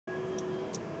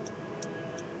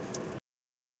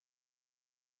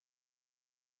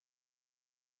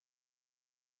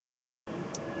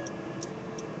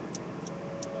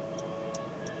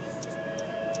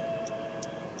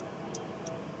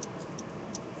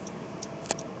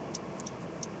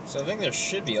So I think there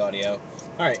should be audio.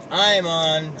 Alright, I'm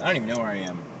on, I don't even know where I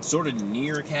am. Sort of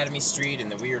near Academy Street in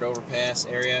the weird overpass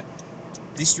area.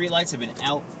 These streetlights have been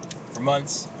out for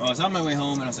months. I was on my way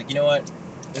home and I was like, you know what?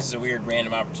 This is a weird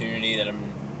random opportunity that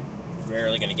I'm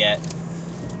rarely going to get.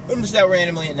 I'm just out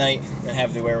randomly at night and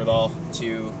have the wherewithal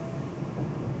to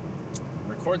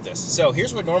record this. So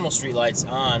here's what normal streetlights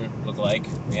on look like.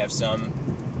 We have some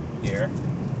here.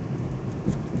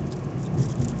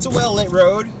 It's a well-lit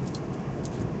road.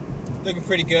 Looking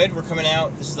pretty good. We're coming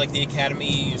out. This is like the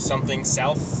Academy something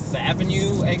South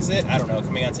Avenue exit. I don't know.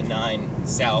 Coming out to 9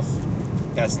 South,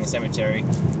 passing the cemetery.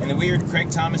 And the weird Craig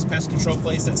Thomas pest control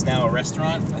place that's now a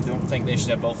restaurant. I don't think they should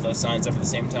have both those signs up at the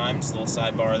same time. Just a little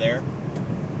sidebar there.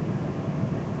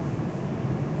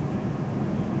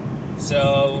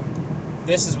 So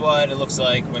this is what it looks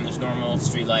like when there's normal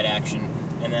streetlight action.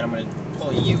 And then I'm going to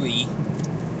pull a UE,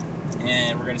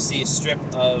 and we're going to see a strip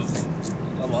of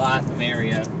a lot of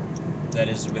area that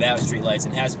is without streetlights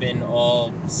and has been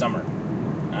all summer.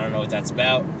 I don't know what that's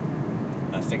about.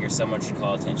 I figure someone should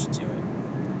call attention to it.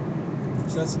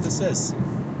 So that's what this is.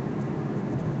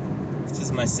 This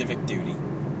is my civic duty.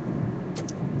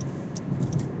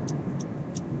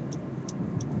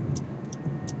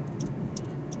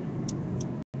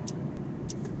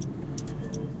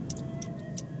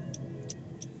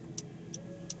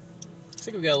 I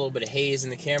think we got a little bit of haze in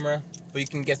the camera, but you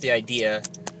can get the idea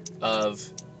of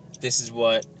this is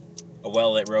what a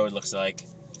well-lit road looks like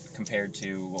compared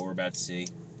to what we're about to see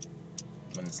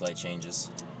when this light changes.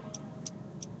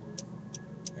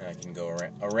 And I can go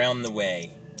around the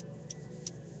way.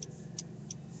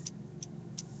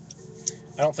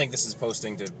 I don't think this is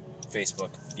posting to Facebook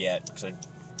yet because I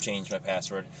changed my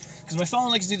password. Because my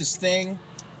phone likes to do this thing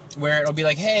where it'll be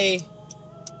like, hey,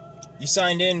 you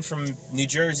signed in from New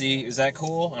Jersey, is that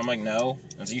cool? And I'm like, no.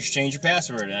 And so you should change your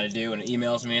password. And I do, and it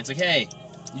emails me, and it's like, hey,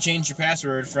 you changed your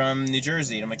password from New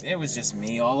Jersey. And I'm like, it was just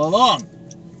me all along.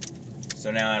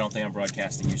 So now I don't think I'm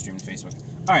broadcasting Ustream to Facebook.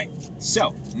 Alright,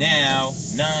 so now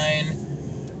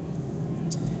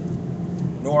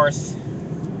 9 North,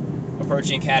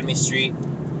 approaching Academy Street.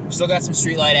 We still got some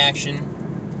streetlight action.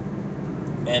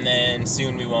 And then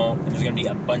soon we won't. And there's going to be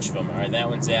a bunch of them. Alright, that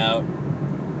one's out.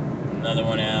 Another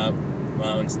one out.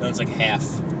 Well, that one's like half.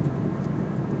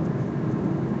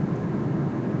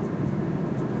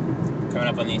 Coming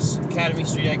up on the Academy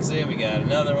Street exit, we got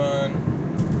another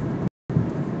one.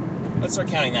 Let's start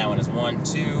counting that one as 1,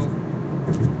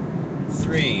 2,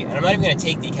 3. And I'm not even going to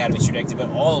take the Academy Street exit, but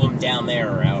all of them down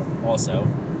there are out also.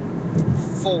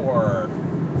 4,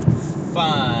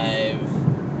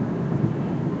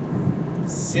 5,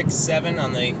 6, 7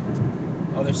 on the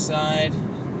other side.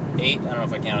 8, I don't know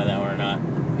if I counted that one or not.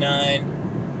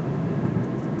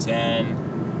 9, 10,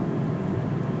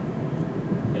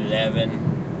 11,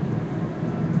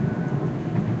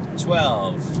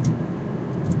 12,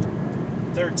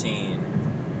 13,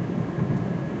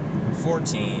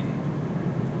 14,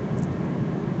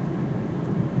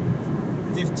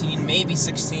 15, maybe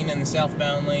 16 in the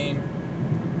southbound lane,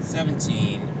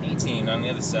 17, 18 on the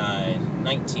other side,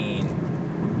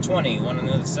 19, 20, one on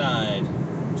the other side,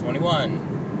 21,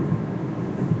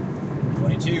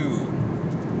 22,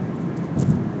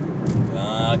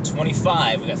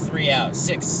 25, we got 3 out,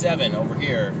 6, 7 over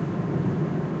here.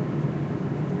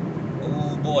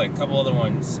 Oh boy, a couple other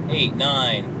ones, 8,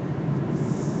 9,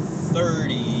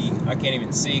 30, I can't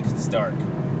even see because it's dark,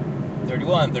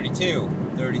 31, 32,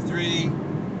 33,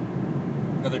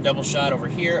 another double shot over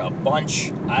here, a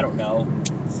bunch, I don't know,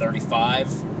 35,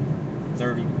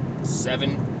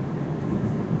 37, I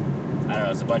don't know,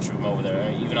 there's a bunch of them over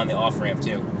there, even on the off-ramp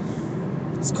too.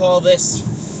 Let's call this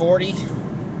 40.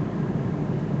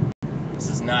 This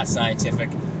is not scientific,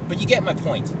 but you get my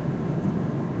point.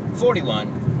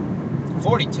 41,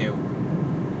 42,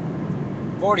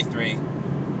 43,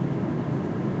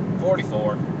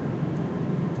 44,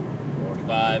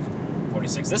 45,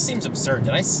 46. This seems absurd.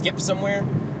 Did I skip somewhere?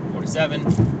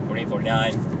 47, 48,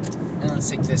 49. And let's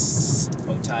take this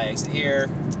bow tie exit here.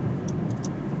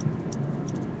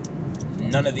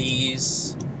 None of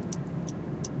these.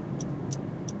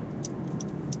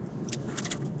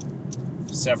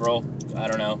 Several, I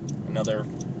don't know, another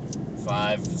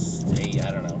 5, 8,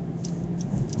 I don't know.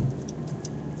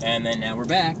 And then now we're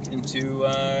back into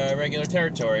regular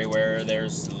territory where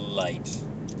there's light.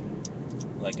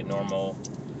 Like a normal,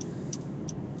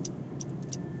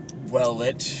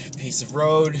 well-lit piece of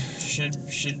road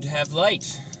should have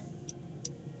light.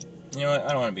 You know what,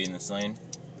 I don't want to be in this lane.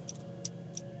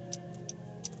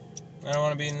 I don't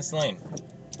want to be in this lane.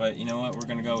 But you know what, we're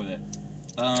going to go with it.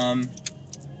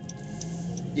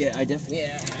 Yeah,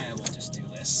 we'll just do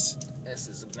this. This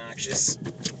is obnoxious.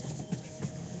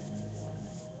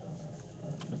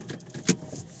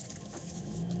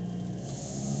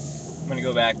 I'm gonna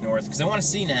go back north because I want to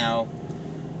see now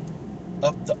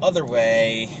up the other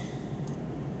way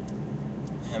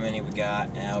how many we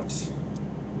got out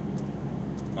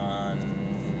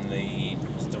on the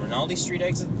Rinaldi Street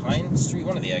exit, Pine Street,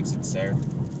 one of the exits there.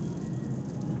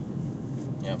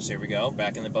 Yep, so here we go,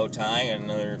 back in the bow tie,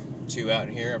 another 2 out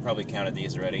here. I probably counted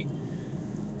these already.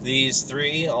 These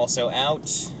 3 also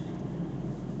out.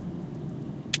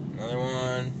 Another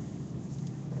one.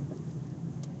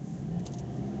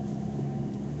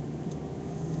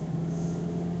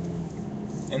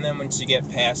 And then once you get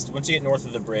north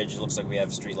of the bridge, it looks like we have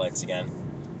streetlights again.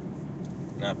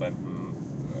 Not by a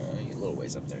little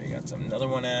ways up there. You got another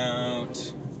one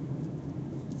out.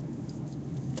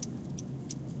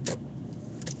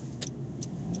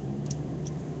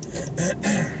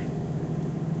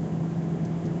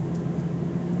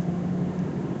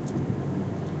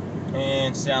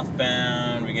 And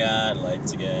southbound, we got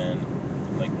lights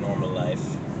again, like normal life.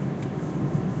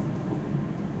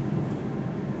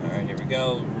 Alright, here we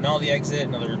go. Rinaldi exit,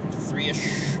 another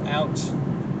 3-ish out.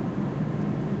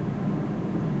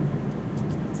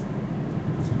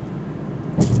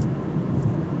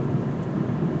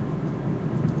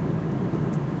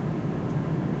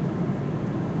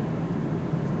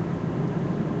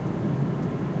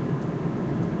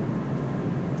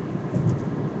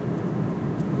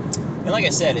 And like I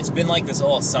said, it's been like this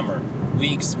all summer.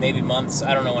 Weeks, maybe months.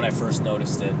 I don't know when I first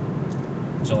noticed it.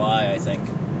 July, I think.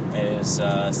 It is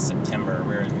September.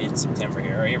 We're in mid-September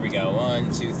here. All right, here we go.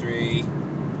 1, 2, 3,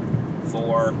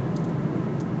 4.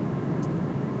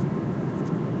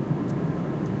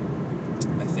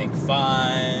 I think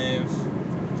 5.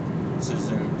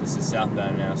 This is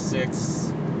southbound now. 6,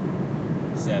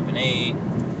 7, 8.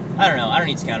 I don't know. I don't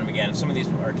need to count them again. Some of these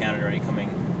are counted already coming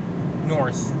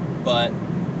north, but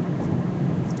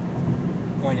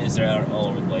point is they're out all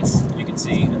over the place. You can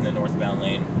see in the northbound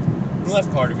lane, in the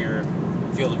left part of your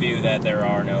field of view, that there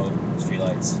are no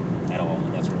streetlights at all,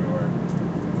 and that's where we were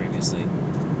previously.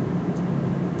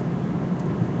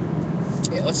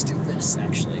 Yeah, let's do this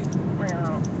actually.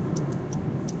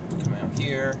 Come out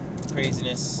here,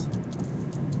 craziness.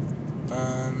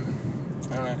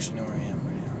 I don't actually know where I am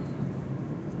right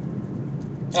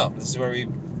now. Oh, this is where we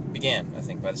began, I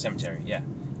think, by the cemetery. Yeah.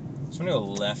 So I'm gonna go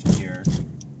left here.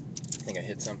 I think I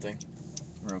hit something.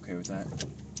 We're okay with that.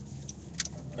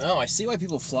 Oh, I see why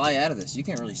people fly out of this. You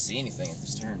can't really see anything at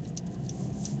this turn.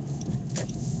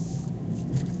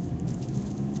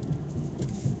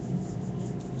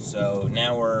 So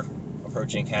now we're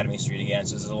approaching Academy Street again.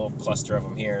 So there's a little cluster of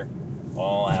them here,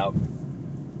 all out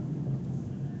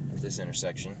at this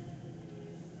intersection.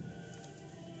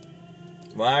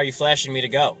 Why are you flashing me to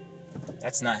go?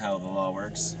 That's not how the law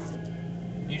works.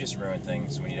 You just ruin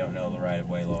things when you don't know the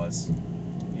right-of-way laws.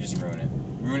 You just ruin it.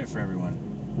 Ruin it for everyone.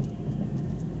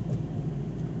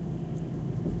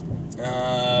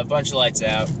 A bunch of lights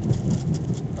out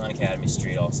on Academy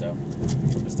Street also.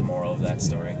 What's the moral of that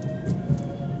story?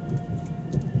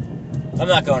 I'm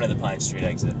not going to the Pine Street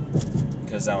exit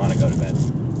because I want to go to bed.